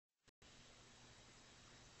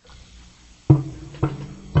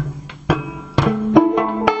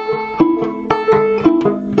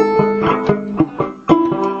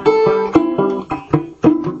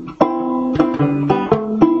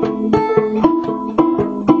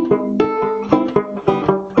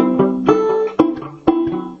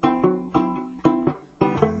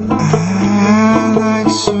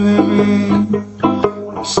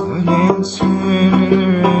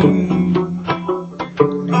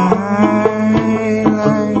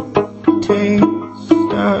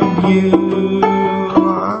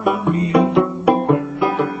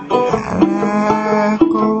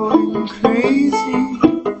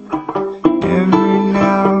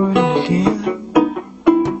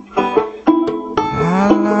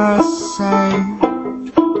I say?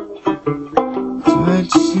 It's what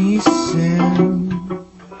she said.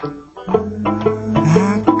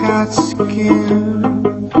 I got scared.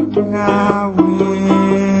 I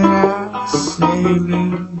went out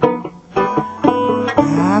sailing.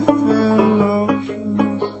 I fell off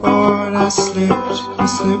the board. I slipped the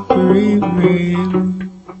slippery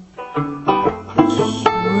railing.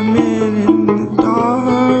 Swimming in the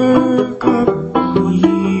dark of the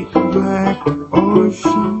black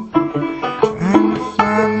ocean, trying to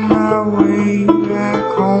find my way back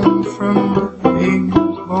home from the big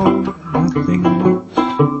boat. Nothing moves,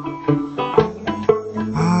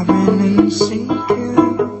 bobbing and sinking,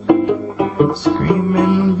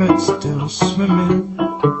 screaming but still swimming,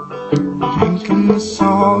 drinking the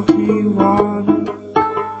salty water.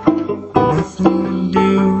 Nothing to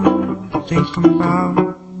do, think about.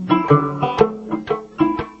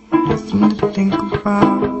 Nothing to think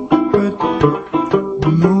about but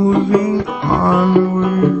moving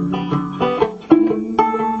onward.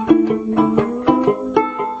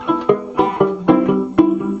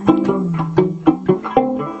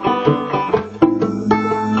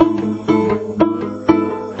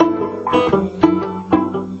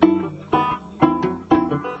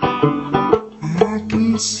 I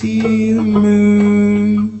can see the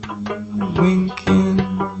moon winking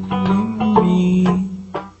at me.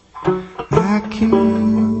 I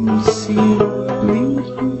can see it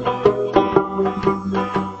bleeding.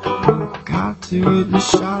 Got to hit the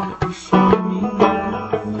shot before me.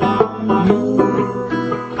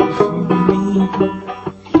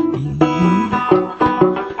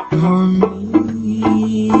 For me.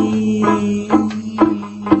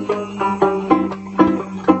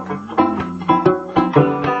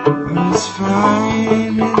 I was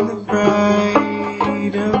flying in the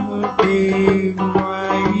bright of a big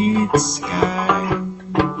white sky.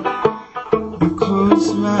 I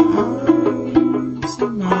close my eyes.